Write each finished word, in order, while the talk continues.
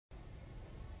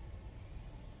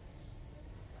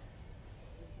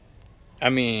I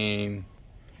mean,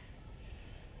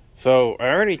 so I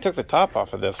already took the top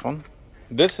off of this one.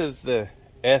 This is the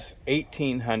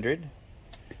S1800,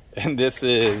 and this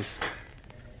is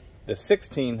the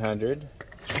 1600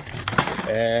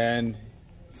 and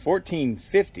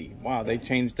 1450. Wow, they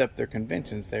changed up their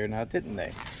conventions there now, didn't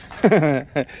they?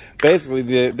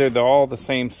 Basically, they're all the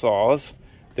same saws.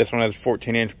 This one has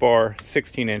 14-inch bar,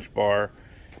 16-inch bar,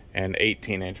 and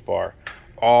 18-inch bar.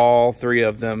 All three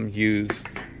of them use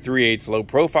 3/8 low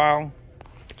profile,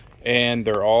 and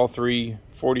they're all three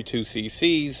 42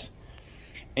 cc's.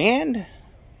 And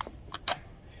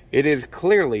it is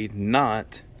clearly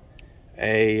not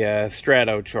a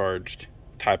strato charged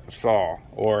type of saw,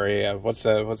 or a what's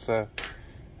a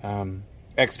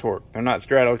X-torque. They're not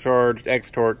strato charged,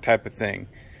 X-torque type of thing.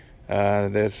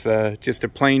 There's just a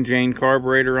plain Jane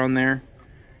carburetor on there,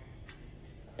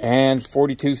 and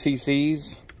 42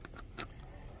 cc's.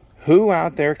 Who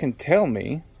out there can tell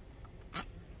me?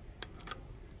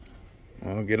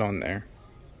 I'll get on there.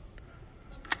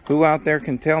 Who out there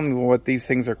can tell me what these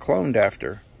things are cloned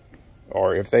after,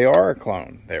 or if they are a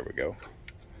clone? There we go.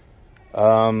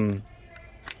 And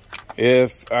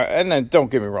then don't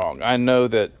get me wrong, I know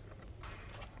they're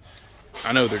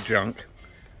junk,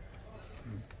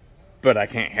 but I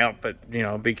can't help but, you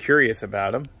know, be curious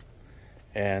about them,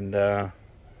 and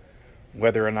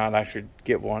whether or not I should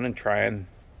get one and try and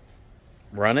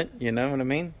run it, you know what I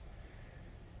mean?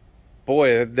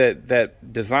 Boy,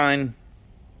 that design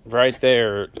right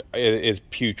there is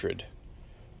putrid.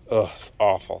 Ugh, it's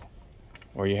awful.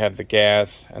 Where you have the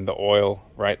gas and the oil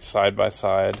right side by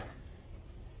side.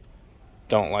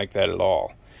 Don't like that at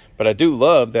all. But I do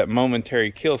love that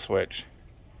momentary kill switch.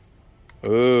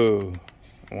 Ooh,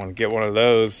 I want to get one of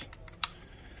those.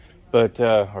 But,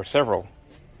 or several.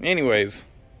 Anyways,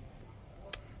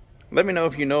 let me know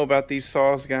if you know about these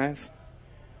saws, guys.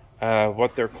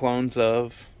 What they're clones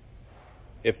of.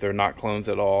 If they're not clones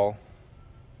at all.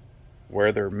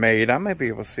 Where they're made. I might be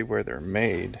able to see where they're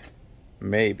made.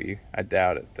 Maybe. I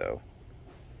doubt it, though.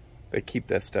 They keep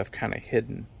that stuff kind of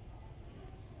hidden.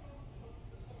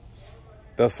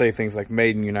 They'll say things like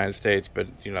made in the United States, but,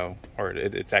 you know, or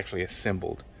it's actually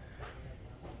assembled.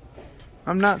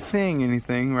 I'm not seeing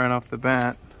anything right off the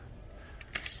bat.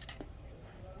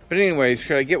 But anyways,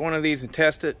 should I get one of these and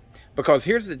test it? Because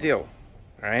here's the deal,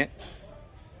 right?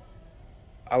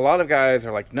 A lot of guys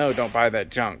are like, no, don't buy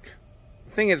that junk.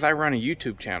 The thing is, I run a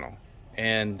YouTube channel,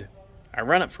 and I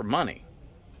run it for money.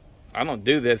 I don't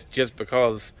do this just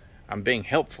because I'm being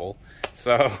helpful.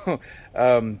 So,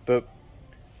 but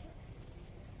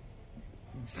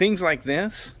things like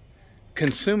this,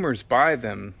 consumers buy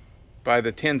them by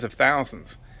the tens of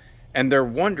thousands, and they're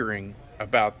wondering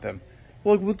about them.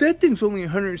 Well, that thing's only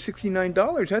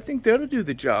 $169. I think that'll do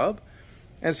the job.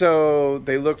 And so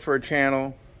they look for a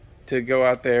channel to go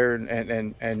out there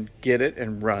and get it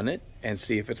and run it and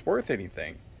see if it's worth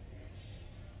anything.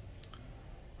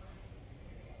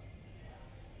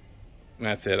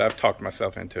 That's it. I've talked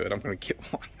myself into it. I'm going to get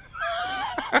one.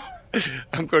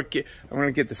 I'm going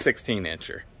to get the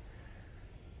 16-incher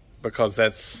because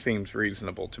that seems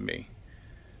reasonable to me.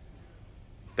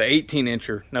 The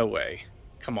 18-incher, no way.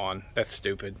 Come on, that's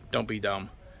stupid. Don't be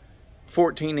dumb.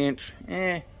 14-inch,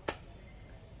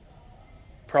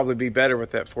 probably be better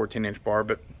with that 14-inch bar,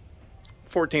 but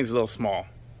 14's a little small.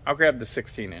 I'll grab the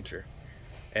 16-incher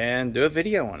and do a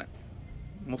video on it.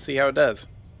 We'll see how it does.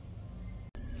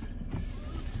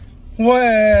 Well,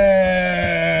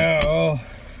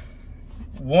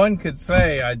 one could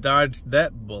say I dodged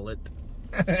that bullet.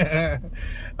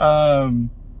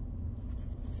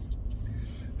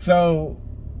 So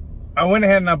I went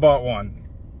ahead and I bought one,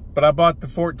 but I bought the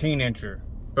 14-incher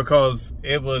because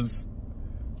it was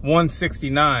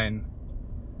 $169.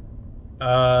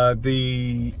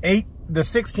 The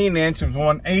 16-inch was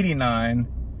 $189,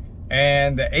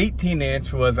 and the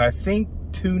 18-inch was, I think,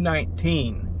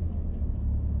 $219.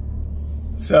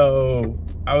 So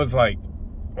I was like,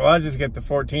 well, I'll just get the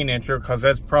 14-incher because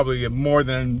that's probably more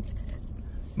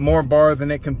bar than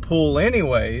it can pull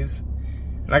anyways.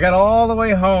 And I got all the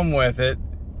way home with it,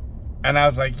 and I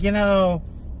was like, you know,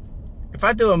 if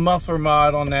I do a muffler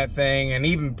mod on that thing and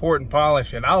even port and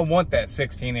polish it, I'll want that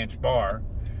 16-inch bar.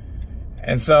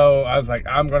 And so I was like,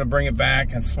 I'm going to bring it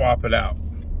back and swap it out.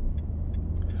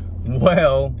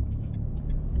 Well,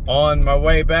 on my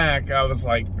way back, I was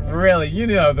like, really, you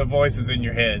know the voices in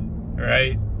your head,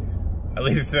 right? At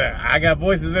least I got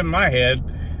voices in my head.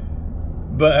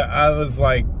 But I was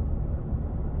like,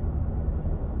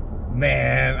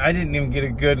 man, I didn't even get a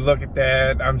good look at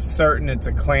that. I'm certain it's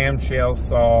a clamshell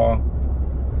saw.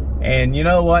 And you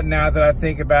know what? Now that I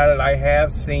think about it, I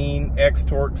have seen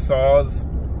X-torque saws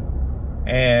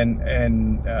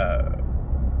and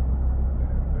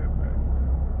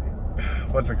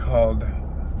what's it called?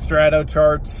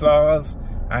 Stratocharged saws.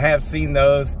 I have seen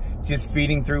those just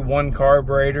feeding through one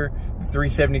carburetor. The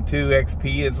 372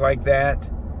 XP is like that,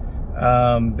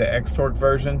 the X-Torque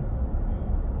version.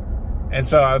 And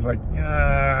so I was like,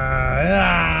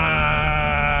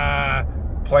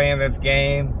 playing this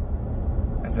game.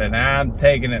 I said, I'm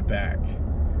taking it back.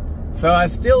 So I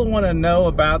still want to know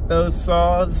about those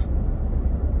saws.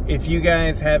 If you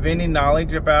guys have any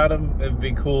knowledge about them, it would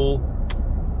be cool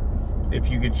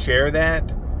if you could share that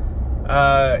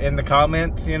in the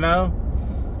comments, you know.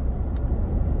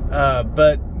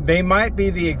 But they might be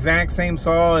the exact same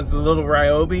saw as the little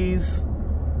Ryobis.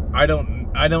 I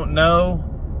don't know.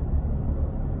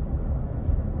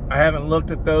 I haven't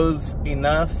looked at those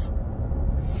enough.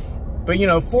 But you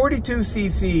know, 42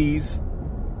 cc's,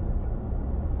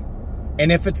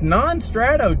 and if it's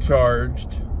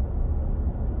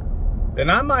non-Stratocharged, then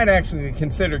I might actually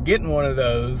consider getting one of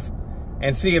those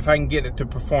and see if I can get it to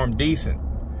perform decent.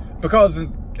 Because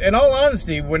in all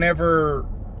honesty, whenever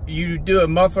you do a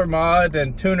muffler mod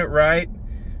and tune it right,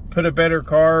 put a better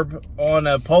carb on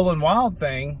a Poland Wild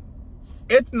thing,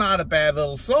 it's not a bad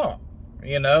little saw,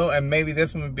 you know. And maybe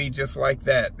this one would be just like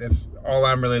that. That's all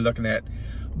I'm really looking at.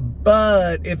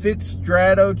 But if it's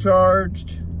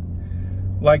Stratocharged,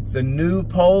 like the new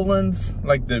Polands,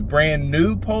 like the brand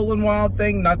new Poland Wild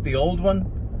thing, not the old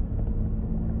one,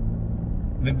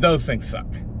 those things suck.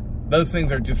 Those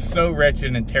things are just so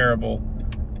wretched and terrible.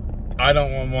 I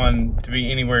don't want one to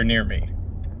be anywhere near me.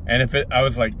 And I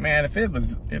was like, man, if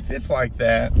it's like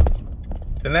that,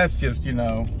 then that's just, you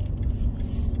know,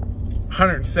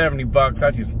 170 bucks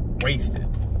I just wasted,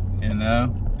 you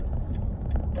know.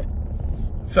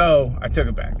 So I took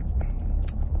it back.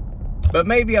 But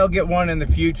maybe I'll get one in the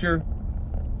future.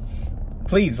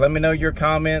 Please let me know your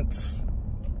comments.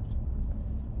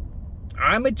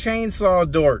 I'm a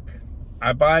chainsaw dork.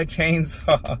 I buy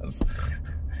chainsaws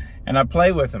and I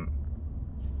play with them.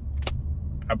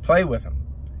 I play with them.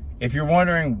 If you're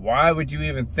wondering why would you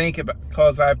even think about,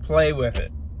 because I play with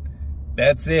it.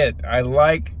 That's it. I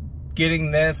like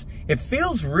getting this. It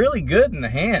feels really good in the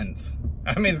hands.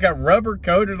 I mean, it's got rubber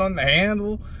coated on the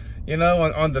handle, you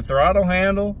know, on the throttle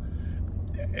handle.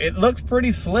 It looks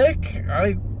pretty slick.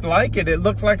 I like it. It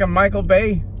looks like a Michael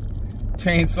Bay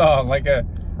chainsaw, like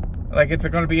it's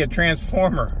going to be a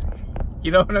transformer. You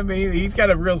know what I mean? He's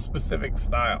got a real specific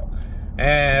style.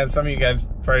 And some of you guys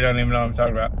probably don't even know what I'm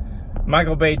talking about.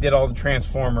 Michael Bay did all the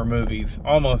Transformer movies,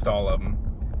 almost all of them.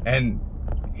 And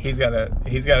he's got a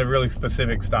really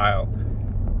specific style.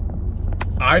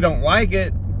 I don't like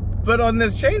it, but on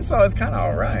this chainsaw it's kind of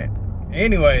all right.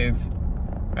 Anyways,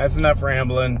 that's enough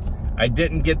rambling. I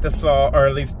didn't get the saw, or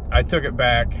at least I took it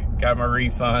back, got my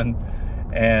refund,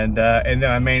 and then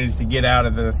I managed to get out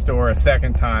of the store a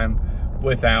second time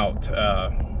without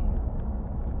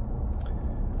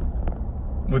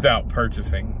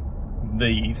purchasing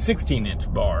the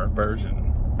 16-inch bar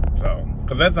version. So,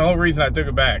 because that's the whole reason I took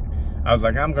it back. I was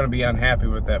like, I'm going to be unhappy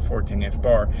with that 14-inch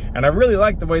bar, and I really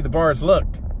like the way the bars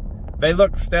looked. They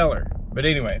look stellar. But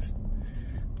anyways,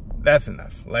 that's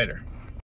enough. Later.